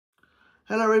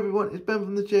Hello everyone, it's Ben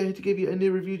from the chair here to give you a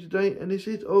new review today, and this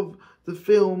is of the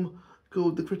film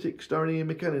called The Critic starring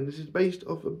Ian McKellen. This is based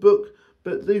off a book,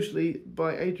 but loosely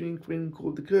by Anthony Quinn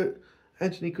called The Curtain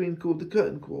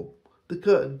Call. The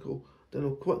Curtain Call. Don't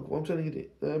know quite what I'm telling you.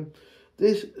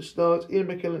 This stars Ian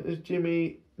McKellen as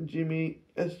Jimmy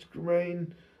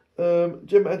Escrain,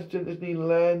 Gemma Atherton as Nina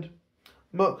Land,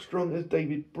 Mark Strong as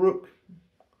David Brooke.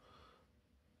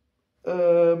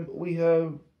 We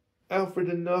have Alfred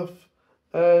Enough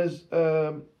as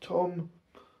Tom,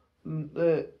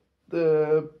 the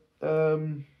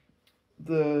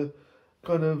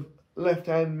kind of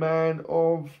left-hand man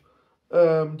of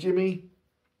Jimmy.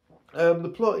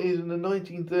 The plot is in the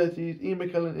 1930s. Ian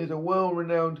McKellen is a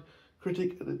well-renowned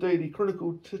critic at the Daily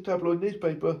Chronicle tabloid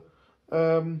newspaper,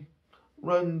 run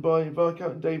by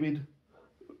Viscount David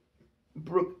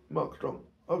Brooke Mark Strong.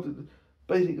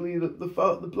 Basically,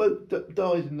 the bloke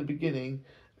dies in the beginning,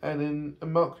 and then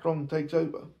Mark Strong takes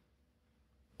over.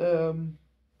 Yeah,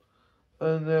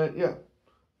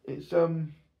 it's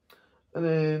and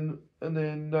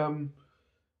then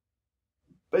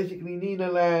basically Nina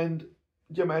Land,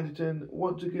 Gemma Atherton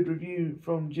wants a good review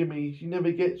from Jimmy. She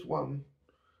never gets one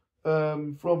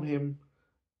from him,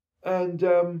 and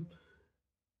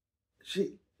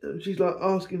she's like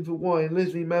asking for why. And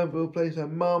Leslie Manville plays her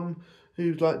mum,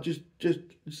 who's like just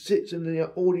sits in the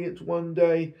audience one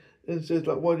day and says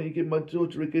like, "Why don't you give my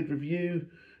daughter a good review?"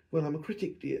 Well, I'm a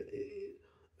critic, dear.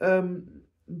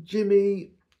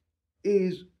 Jimmy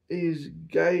is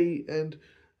gay and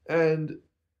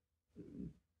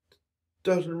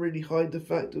doesn't really hide the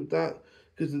fact of that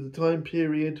because of the time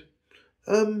period.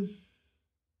 Yeah,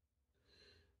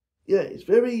 it's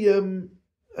very and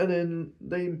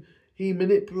then he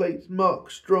manipulates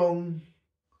Mark Strong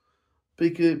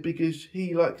because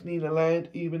he likes Nina Land,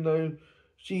 even though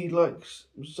she likes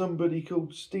somebody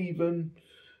called Stephen,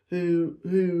 who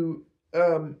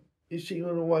is cheating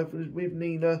on a wife with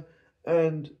Nina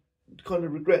and kind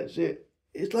of regrets it.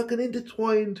 It's like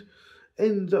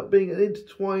ends up being an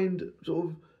intertwined sort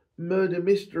of murder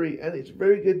mystery, and it's a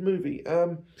very good movie.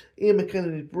 Ian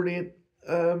McKellen is brilliant.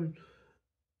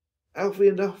 Alfie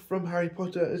Enough from Harry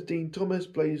Potter as Dean Thomas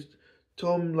plays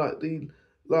Tom, like the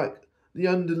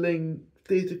underling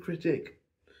theatre critic.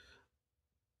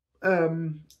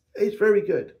 It's very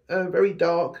good, very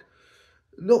dark,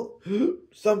 not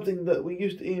something that we're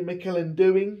used to Ian McKellen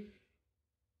doing.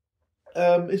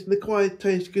 It's an acquired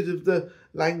taste because of the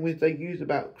language they use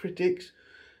about critics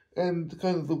and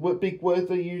kind of the big words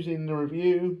they use in the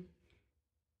review.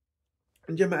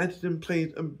 And Gemma Atherton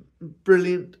plays a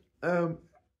brilliant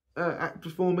act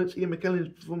performance. Ian McKellen's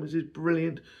performance is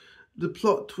brilliant. The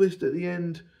plot twist at the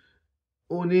end,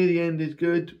 or near the end, is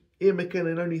good. Ian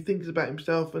McKellen only thinks about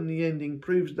himself, and the ending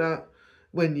proves that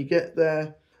when you get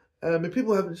there. If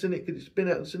people haven't seen it because it's been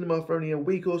out in cinema for only a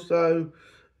week or so,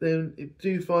 then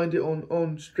do find it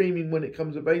on streaming when it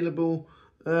comes available.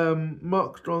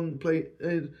 Mark Strong plays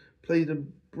a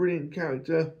brilliant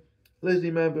character.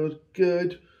 Leslie Manville's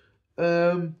good.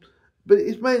 But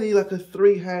it's mainly like a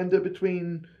three-hander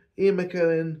between Ian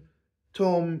McKellen,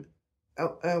 Tom,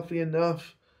 Alfie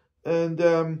Enough, and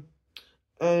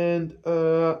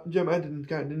Gemma Atherton's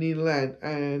character Nina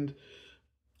Land,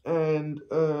 and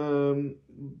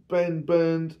Ben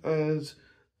Burns as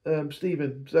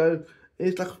Stephen. So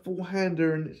it's like a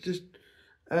four-hander, and it's just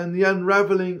the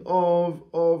unraveling of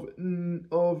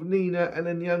Nina, and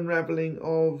then the unraveling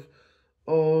of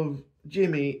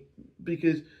Jimmy,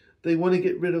 because they want to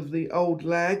get rid of the old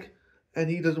lag, and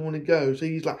he doesn't want to go, so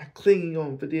he's like clinging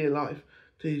on for dear life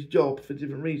to his job for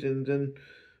different reasons, and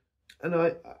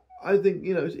I think,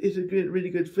 you know, it's a good,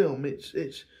 really good film. It's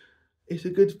a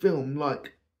good film,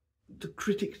 like the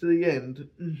critics to the end.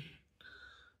 And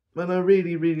I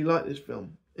really, really like this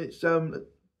film. It's Ian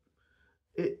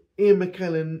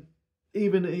McKellen,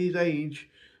 even at his age,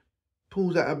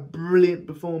 pulls out a brilliant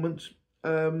performance.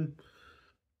 The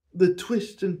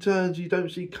twists and turns you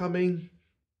don't see coming.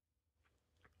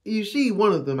 You see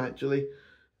one of them actually,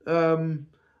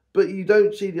 but you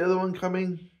don't see the other one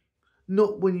coming.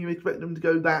 Not when you expect them to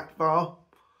go that far,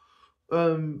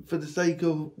 for the sake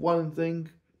of one thing.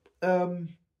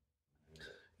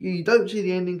 You don't see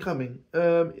the ending coming.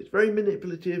 It's very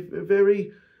manipulative,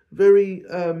 very, very,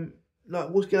 like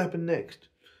what's going to happen next.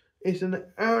 It's an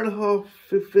hour and a half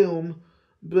film,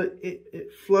 but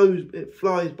it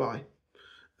flies by.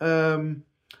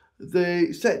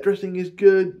 The set dressing is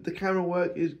good, the camera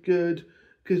work is good,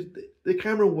 because the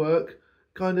camera work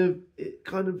kind of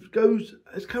goes,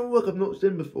 it's camera work I've not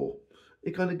seen before.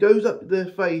 It kind of goes up their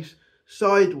face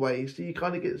sideways, so you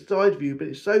kind of get the side view, but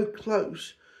it's so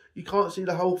close you can't see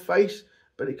the whole face,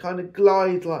 but it kind of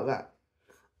glides like that.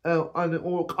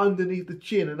 or underneath the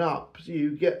chin and up, so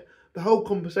you get the whole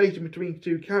conversation between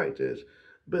two characters.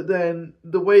 But then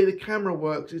the way the camera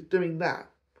works is doing that,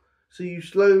 so you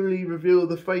slowly reveal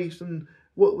the face and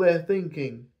what they're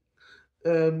thinking,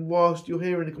 whilst you're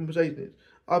hearing the conversation.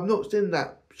 I've not seen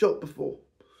that shot before,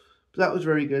 so that was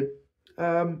very good.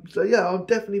 So yeah, I'll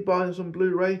definitely buy this on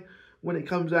Blu-ray when it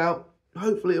comes out.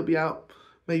 Hopefully it'll be out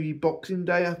maybe Boxing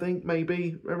Day, I think,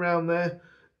 maybe around there.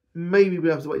 Maybe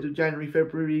we'll have to wait till January,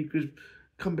 February, because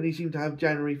companies seem to have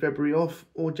January, February off,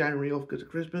 or January off because of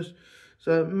Christmas.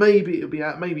 So maybe it'll be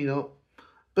out, maybe not.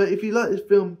 But if you like this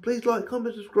film, please like,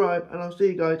 comment, subscribe, and I'll see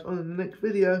you guys on the next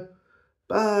video.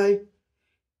 Bye.